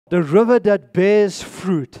the river that bears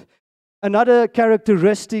fruit. Another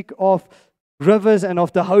characteristic of rivers and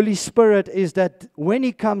of the Holy Spirit is that when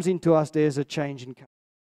He comes into us, there's a change in character.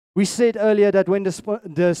 We said earlier that when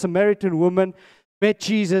the Samaritan woman met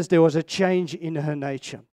Jesus, there was a change in her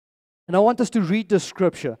nature. And I want us to read the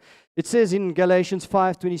scripture. It says in Galatians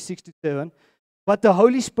 5:26-7, but the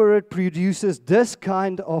Holy Spirit produces this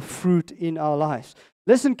kind of fruit in our lives.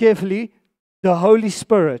 Listen carefully. The Holy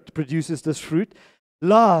Spirit produces this fruit: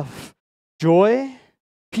 love, joy,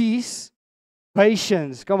 peace,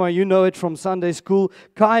 patience. Come on, you know it from Sunday school.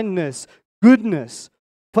 Kindness, goodness,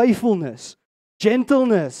 faithfulness,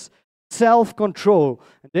 gentleness, self-control.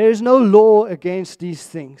 There is no law against these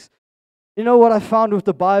things. You know what I found with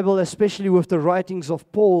the Bible, especially with the writings of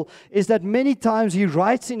Paul, is that many times he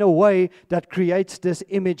writes in a way that creates this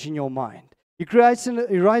image in your mind. He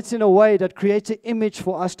writes in a way that creates an image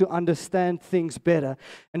for us to understand things better.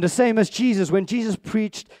 And the same as Jesus, when Jesus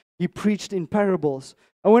preached, He preached in parables.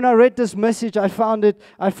 And when I read this message, I found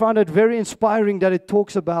it very inspiring that it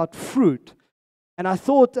talks about fruit. And I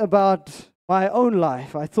thought about my own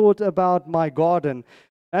life. I thought about my garden.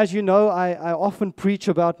 As you know, I often preach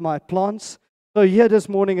about my plants. So here this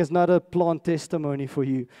morning is another plant testimony for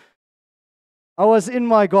you. I was in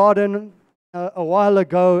my garden a while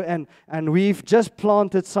ago, and we've just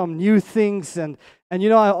planted some new things. And you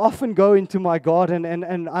know, I often go into my garden,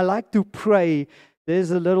 and I like to pray.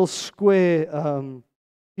 There's a little square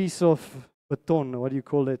piece of beton, what do you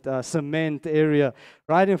call it, cement area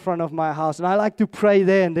right in front of my house. And I like to pray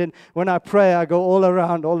there, and then when I pray, I go all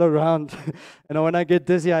around. And when I get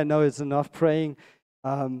dizzy, I know it's enough praying.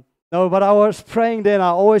 No, but I was praying there, and I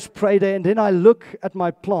always pray there, and then I look at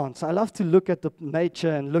my plants. I love to look at the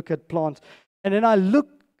nature and look at plants. And then I look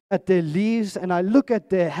at their leaves, and I look at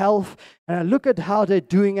their health, and I look at how they're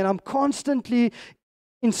doing, and I'm constantly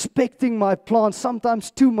inspecting my plants,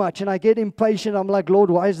 sometimes too much, and I get impatient. I'm like,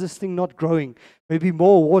 Lord, why is this thing not growing? Maybe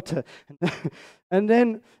more water. And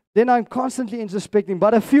then I'm constantly inspecting.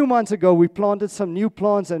 But a few months ago, we planted some new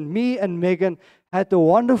plants, and me and Megan had the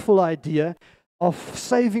wonderful idea of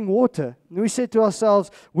saving water. And we said to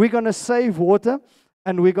ourselves, we're going to save water,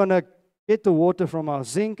 and we're going to get the water from our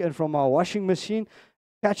sink and from our washing machine,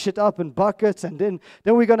 catch it up in buckets, and then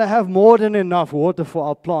we're going to have more than enough water for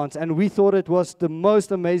our plants. And we thought it was the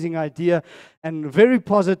most amazing idea and very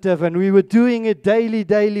positive, and we were doing it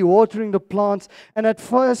daily, watering the plants. And at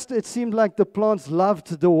first, it seemed like the plants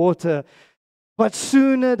loved the water, but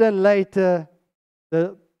sooner than later,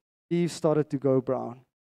 the leaves started to go brown.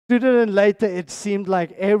 Sooner than later, it seemed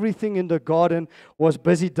like everything in the garden was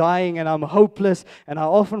busy dying, and I'm hopeless. And I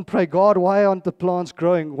often pray, God, why aren't the plants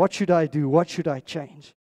growing? What should I do? What should I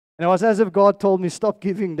change? And it was as if God told me, stop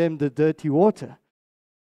giving them the dirty water.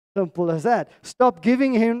 Simple as that. Stop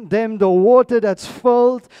giving them the water that's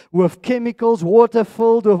filled with chemicals, water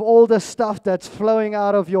filled with all the stuff that's flowing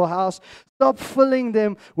out of your house. Stop filling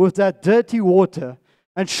them with that dirty water.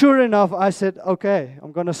 And sure enough, I said, okay,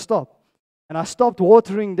 I'm going to stop. And I stopped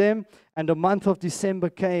watering them, and the month of December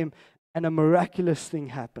came, and a miraculous thing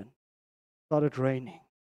happened. It started raining.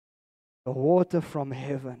 The water from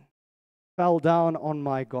heaven fell down on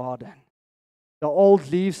my garden. The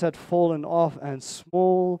old leaves had fallen off, and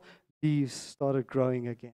small leaves started growing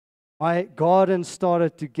again. My garden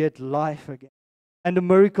started to get life again. And the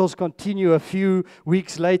miracles continue. A few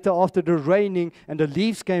weeks later, after the raining and the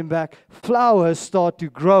leaves came back, flowers start to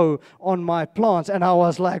grow on my plants. And I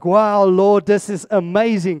was like, wow, Lord, this is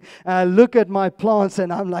amazing. And I look at my plants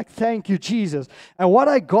and I'm like, thank you, Jesus. And what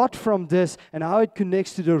I got from this and how it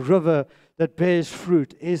connects to the river that bears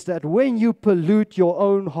fruit is that when you pollute your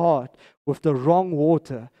own heart with the wrong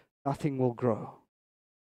water, nothing will grow.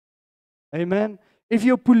 Amen. If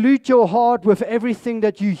you pollute your heart with everything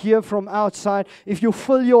that you hear from outside, if you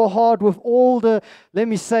fill your heart with all the, let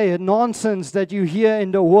me say it, nonsense that you hear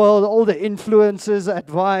in the world, all the influences,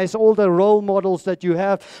 advice, all the role models that you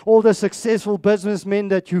have, all the successful businessmen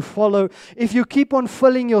that you follow, if you keep on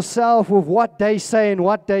filling yourself with what they say and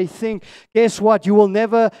what they think, guess what? You will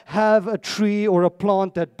never have a tree or a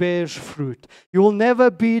plant that bears fruit. You will never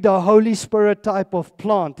be the Holy Spirit type of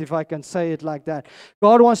plant, if I can say it like that.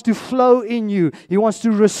 God wants to flow in you. He wants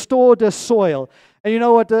to restore the soil. And you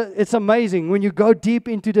know what? It's amazing when you go deep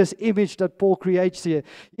into this image that Paul creates here.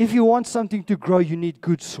 If you want something to grow, you need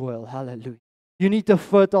good soil. Hallelujah. You need the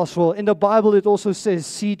fertile soil. In the Bible, it also says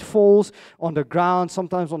seed falls on the ground,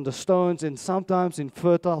 sometimes on the stones, and sometimes in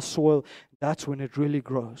fertile soil. That's when it really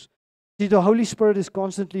grows. See, the Holy Spirit is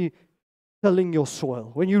constantly tilling your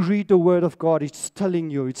soil. When you read the Word of God, it's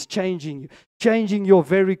tilling you, it's changing you, changing your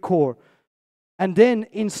very core. And then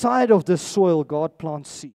inside of the soil, God plants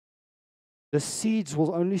seed. the seeds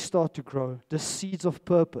will only start to grow. The seeds of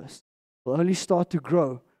purpose will only start to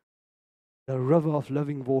grow. The river of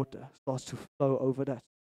living water starts to flow over that.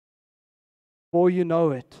 Before you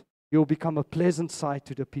know it, you'll become a pleasant sight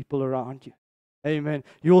to the people around you. Amen.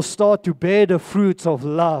 You'll start to bear the fruits of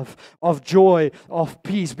love, of joy, of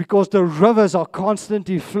peace, because the rivers are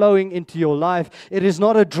constantly flowing into your life. It is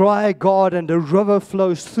not a dry garden. The river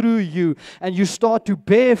flows through you, and you start to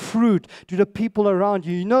bear fruit to the people around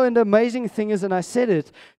you. You know, and the amazing thing is, and I said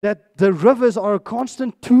it, that the rivers are a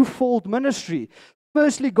constant twofold ministry.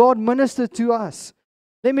 Firstly, God ministered to us.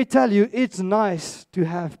 Let me tell you, it's nice to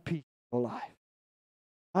have peace in your life.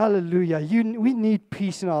 Hallelujah. We need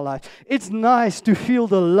peace in our life. It's nice to feel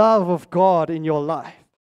the love of God in your life.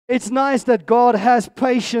 It's nice that God has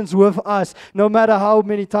patience with us no matter how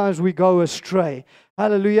many times we go astray.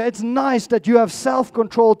 Hallelujah. It's nice that you have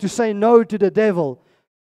self-control to say no to the devil.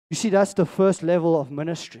 You see, that's the first level of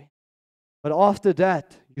ministry. But after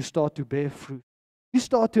that, you start to bear fruit. You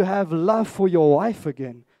start to have love for your wife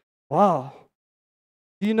again. Wow.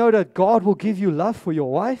 Do you know that God will give you love for your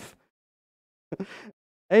wife?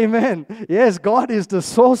 Amen. Yes, God is the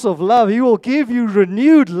source of love. He will give you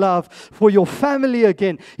renewed love for your family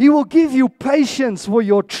again. He will give you patience for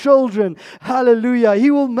your children. Hallelujah. He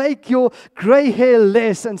will make your gray hair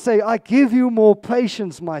less and say, I give you more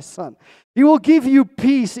patience, my son. He will give you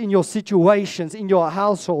peace in your situations, in your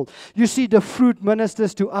household. You see, the fruit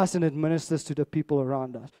ministers to us and it ministers to the people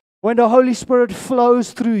around us. When the Holy Spirit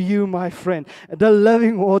flows through you, my friend, the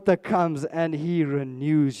living water comes and He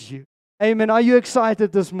renews you. Amen. Are you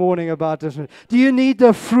excited this morning about this? Do you need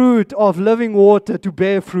the fruit of living water to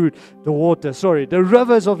bear fruit? The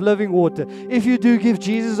rivers of living water. If you do, give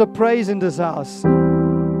Jesus a praise in this house.